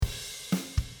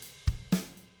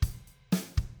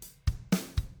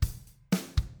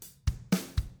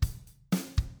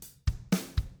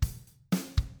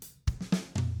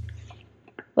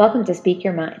Welcome to Speak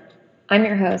Your Mind. I'm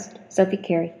your host, Sophie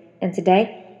C, and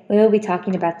today we will be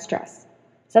talking about stress,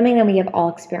 something that we have all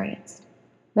experienced.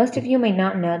 Most of you may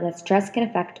not know that stress can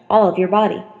affect all of your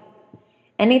body.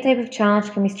 Any type of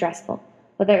challenge can be stressful,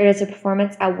 whether it is a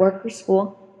performance at work or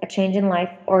school, a change in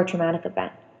life, or a traumatic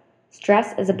event.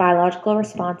 Stress is a biological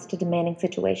response to demanding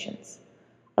situations.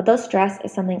 Although stress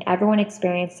is something everyone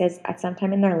experiences at some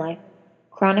time in their life,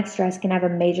 chronic stress can have a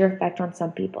major effect on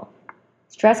some people.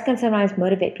 Stress can sometimes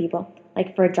motivate people,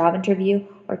 like for a job interview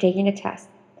or taking a test.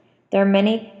 There are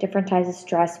many different types of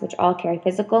stress which all carry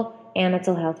physical and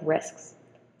mental health risks.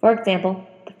 For example,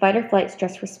 the fight or flight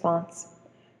stress response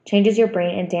changes your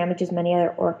brain and damages many other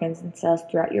organs and cells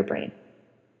throughout your brain.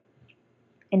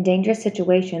 In dangerous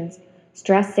situations,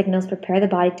 stress signals prepare the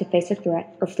body to face a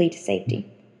threat or flee to safety,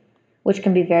 which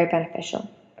can be very beneficial.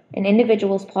 An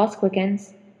individual's pulse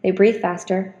quickens, they breathe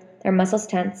faster, their muscles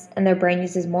tense, and their brain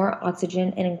uses more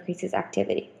oxygen and increases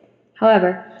activity.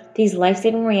 However, these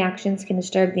life-saving reactions can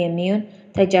disturb the immune,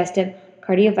 digestive,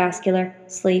 cardiovascular,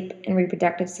 sleep, and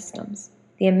reproductive systems.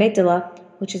 The amygdala,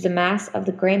 which is a mass of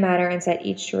the gray matter inside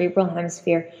each cerebral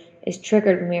hemisphere, is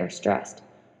triggered when we are stressed.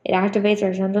 It activates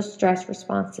our central stress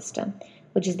response system,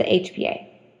 which is the HPA,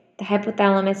 the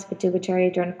hypothalamus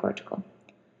pituitary adrenocortical.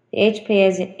 The HPA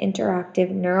is an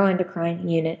interactive neuroendocrine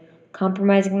unit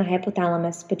compromising the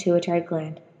hypothalamus, pituitary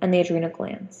gland, and the adrenal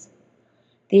glands.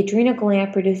 The adrenal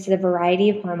gland produces a variety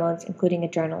of hormones, including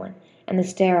adrenaline, and the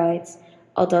steroids,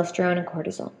 aldosterone and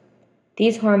cortisol.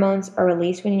 These hormones are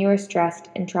released when you are stressed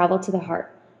and travel to the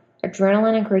heart.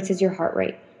 Adrenaline increases your heart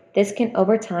rate. This can,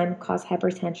 over time, cause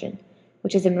hypertension,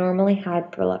 which is abnormally high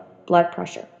blood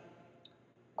pressure.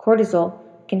 Cortisol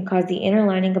can cause the inner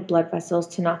lining of blood vessels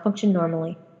to not function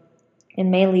normally and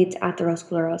may lead to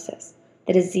atherosclerosis,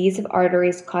 the disease of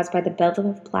arteries caused by the buildup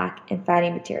of plaque and fatty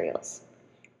materials.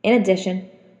 In addition,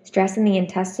 stress in the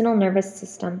intestinal nervous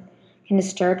system can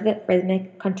disturb the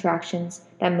rhythmic contractions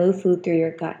that move food through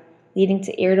your gut, leading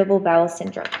to irritable bowel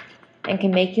syndrome, and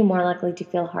can make you more likely to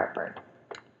feel heartburn.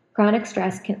 Chronic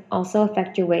stress can also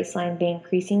affect your waistline by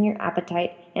increasing your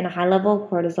appetite, and a high level of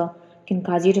cortisol can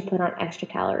cause you to put on extra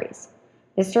calories.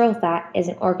 Visceral fat is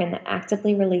an organ that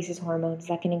actively releases hormones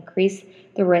that can increase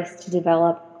the risk to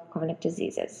develop chronic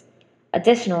diseases.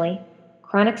 Additionally,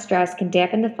 chronic stress can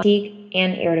dampen the fatigue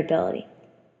and irritability.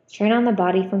 Strain on the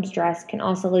body from stress can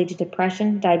also lead to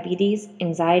depression, diabetes,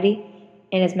 anxiety,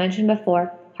 and as mentioned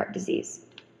before, heart disease.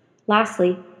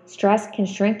 Lastly, stress can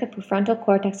shrink the prefrontal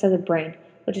cortex of the brain,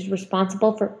 which is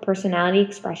responsible for personality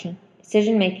expression,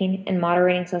 decision making, and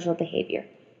moderating social behavior.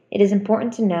 It is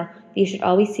important to know that you should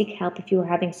always seek help if you are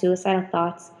having suicidal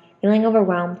thoughts, feeling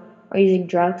overwhelmed, or using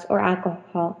drugs or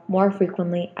alcohol more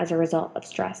frequently as a result of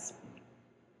stress.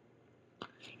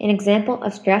 An example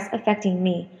of stress affecting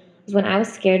me was when I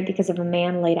was scared because of a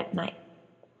man late at night.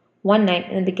 One night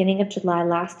in the beginning of July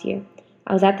last year,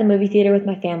 I was at the movie theater with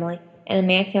my family, and a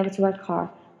man came up to our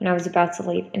car when I was about to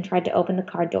leave and tried to open the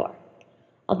car door.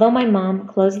 Although my mom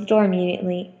closed the door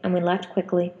immediately and we left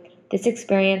quickly, this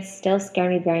experience still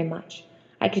scared me very much.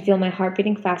 I could feel my heart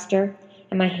beating faster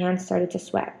and my hands started to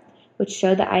sweat, which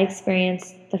showed that I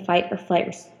experienced the fight or flight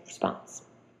response.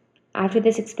 After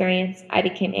this experience, I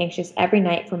became anxious every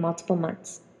night for multiple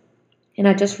months, and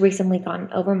I've just recently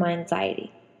gotten over my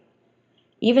anxiety.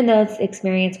 Even though this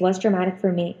experience was traumatic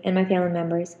for me and my family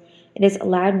members, it has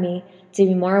allowed me to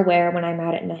be more aware when I'm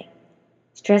out at night.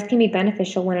 Stress can be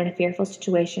beneficial when in a fearful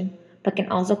situation, but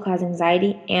can also cause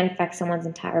anxiety and affect someone's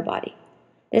entire body.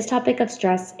 This topic of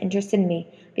stress interested me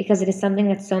because it is something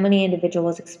that so many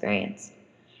individuals experience,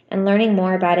 and learning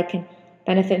more about it can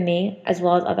benefit me as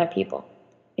well as other people.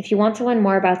 If you want to learn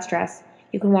more about stress,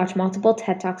 you can watch multiple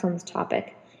TED Talks on this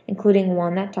topic, including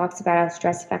one that talks about how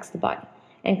stress affects the body,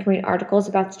 and can read articles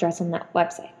about stress on that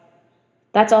website.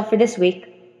 That's all for this week.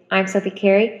 I'm Sophie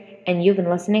C, and you've been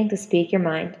listening to Speak Your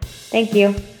Mind. Thank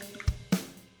you.